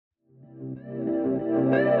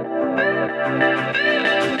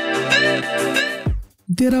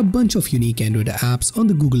There are a bunch of unique Android apps on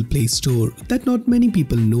the Google Play Store that not many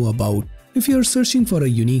people know about. If you are searching for a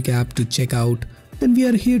unique app to check out, then we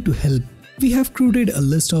are here to help. We have curated a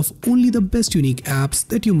list of only the best unique apps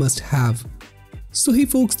that you must have. So hey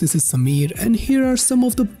folks, this is Samir and here are some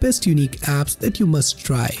of the best unique apps that you must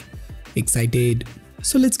try. Excited?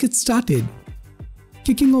 So let's get started.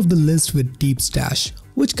 Kicking off the list with Deep Stash,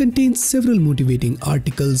 which contains several motivating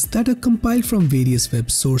articles that are compiled from various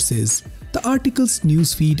web sources. The article's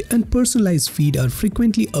newsfeed and personalized feed are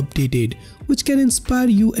frequently updated, which can inspire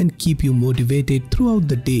you and keep you motivated throughout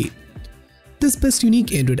the day. This best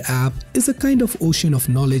unique Android app is a kind of ocean of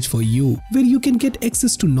knowledge for you, where you can get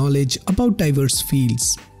access to knowledge about diverse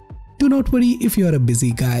fields. Do not worry if you are a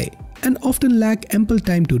busy guy and often lack ample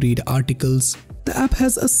time to read articles. The app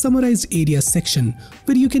has a summarized area section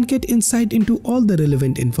where you can get insight into all the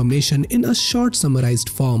relevant information in a short summarized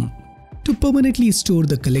form. To permanently store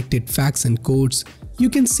the collected facts and codes, you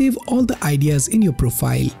can save all the ideas in your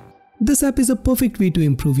profile. This app is a perfect way to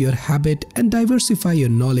improve your habit and diversify your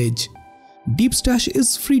knowledge. Deep Stash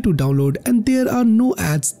is free to download and there are no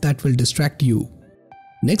ads that will distract you.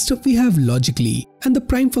 Next up we have Logically, and the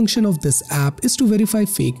prime function of this app is to verify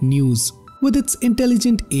fake news. With its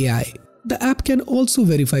intelligent AI, the app can also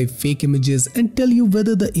verify fake images and tell you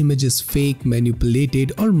whether the image is fake,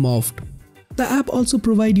 manipulated or morphed. The app also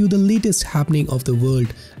provides you the latest happening of the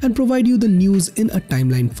world and provide you the news in a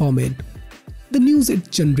timeline format. The news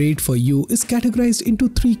it generates for you is categorized into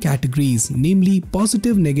 3 categories, namely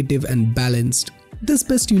positive, negative and balanced. This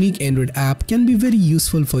best unique Android app can be very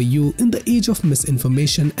useful for you in the age of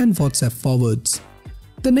misinformation and WhatsApp forwards.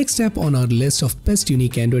 The next app on our list of best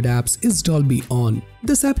unique Android apps is Dolby On.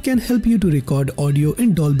 This app can help you to record audio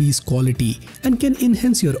in Dolby's quality and can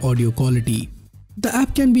enhance your audio quality. The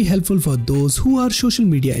app can be helpful for those who are social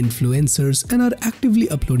media influencers and are actively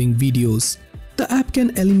uploading videos. The app can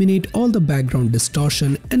eliminate all the background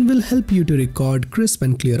distortion and will help you to record crisp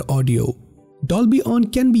and clear audio. Dolby On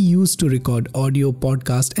can be used to record audio,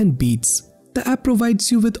 podcast and beats. The app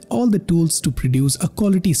provides you with all the tools to produce a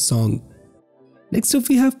quality song. Next up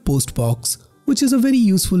we have Postbox, which is a very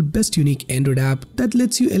useful best unique Android app that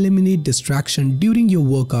lets you eliminate distraction during your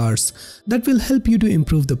work hours that will help you to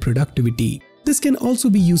improve the productivity. This can also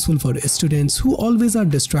be useful for students who always are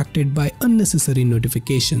distracted by unnecessary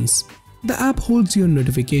notifications. The app holds your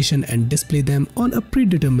notification and display them on a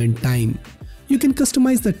predetermined time. You can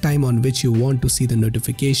customize the time on which you want to see the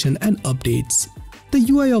notification and updates. The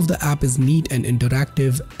UI of the app is neat and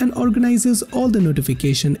interactive and organizes all the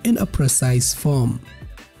notification in a precise form.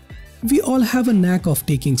 We all have a knack of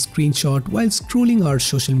taking screenshots while scrolling our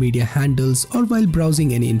social media handles or while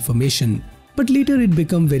browsing any information. But later it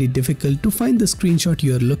becomes very difficult to find the screenshot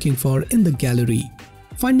you are looking for in the gallery.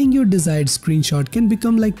 Finding your desired screenshot can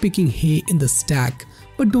become like picking hay in the stack.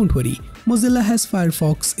 But don't worry, Mozilla has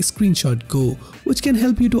Firefox Screenshot Go, which can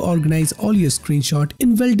help you to organize all your screenshots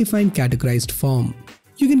in well-defined categorized form.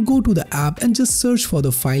 You can go to the app and just search for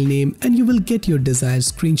the file name and you will get your desired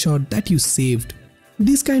screenshot that you saved.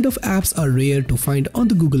 These kind of apps are rare to find on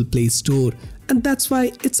the Google Play Store, and that's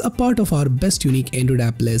why it's a part of our best unique Android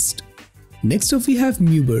app list. Next up we have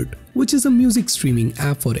Mubird, which is a music streaming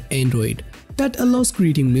app for Android that allows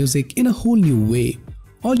creating music in a whole new way.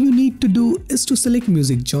 All you need to do is to select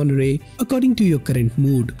music genre according to your current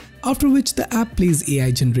mood, after which the app plays AI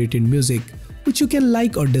generated music, which you can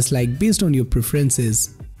like or dislike based on your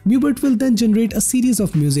preferences. Mubird will then generate a series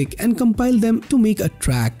of music and compile them to make a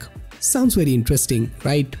track. Sounds very interesting,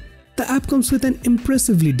 right? The app comes with an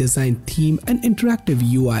impressively designed theme and interactive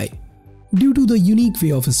UI. Due to the unique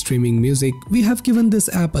way of streaming music, we have given this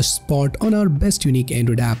app a spot on our best unique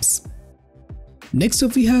Android apps. Next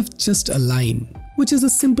up we have Just a Line, which is a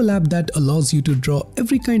simple app that allows you to draw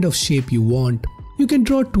every kind of shape you want. You can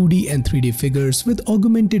draw 2D and 3D figures with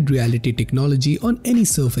augmented reality technology on any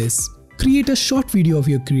surface. Create a short video of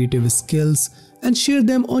your creative skills and share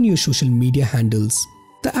them on your social media handles.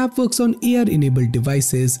 The app works on AR-enabled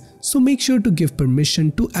devices, so make sure to give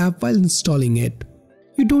permission to app while installing it.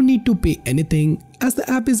 You don't need to pay anything as the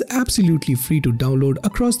app is absolutely free to download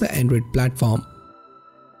across the Android platform.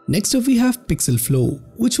 Next up we have Pixel Flow,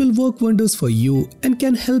 which will work wonders for you and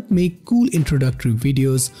can help make cool introductory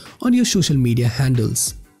videos on your social media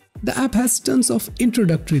handles. The app has tons of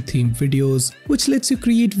introductory themed videos which lets you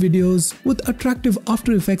create videos with attractive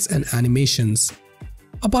After Effects and animations.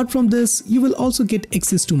 Apart from this, you will also get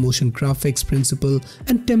access to motion graphics principle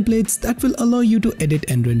and templates that will allow you to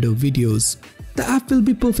edit and render videos. The app will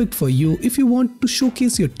be perfect for you if you want to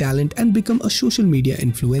showcase your talent and become a social media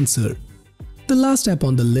influencer. The last app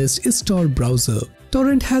on the list is Tor Browser.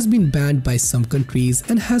 Torrent has been banned by some countries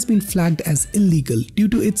and has been flagged as illegal due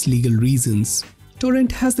to its legal reasons.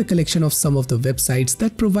 Torrent has the collection of some of the websites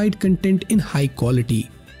that provide content in high quality.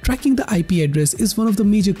 Tracking the IP address is one of the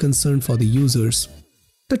major concerns for the users.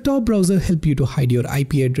 The Tor browser helps you to hide your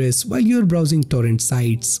IP address while you are browsing torrent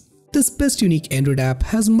sites. This best unique Android app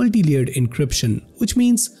has multi-layered encryption, which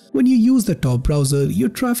means when you use the Tor browser, your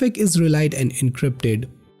traffic is relayed and encrypted.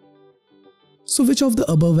 So which of the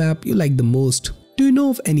above app you like the most? Do you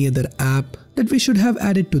know of any other app that we should have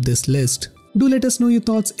added to this list? Do let us know your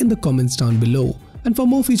thoughts in the comments down below. And for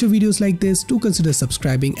more future videos like this, do consider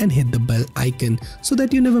subscribing and hit the bell icon so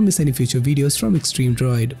that you never miss any future videos from Extreme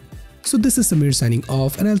Droid. So this is Samir signing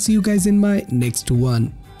off, and I'll see you guys in my next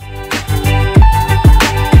one.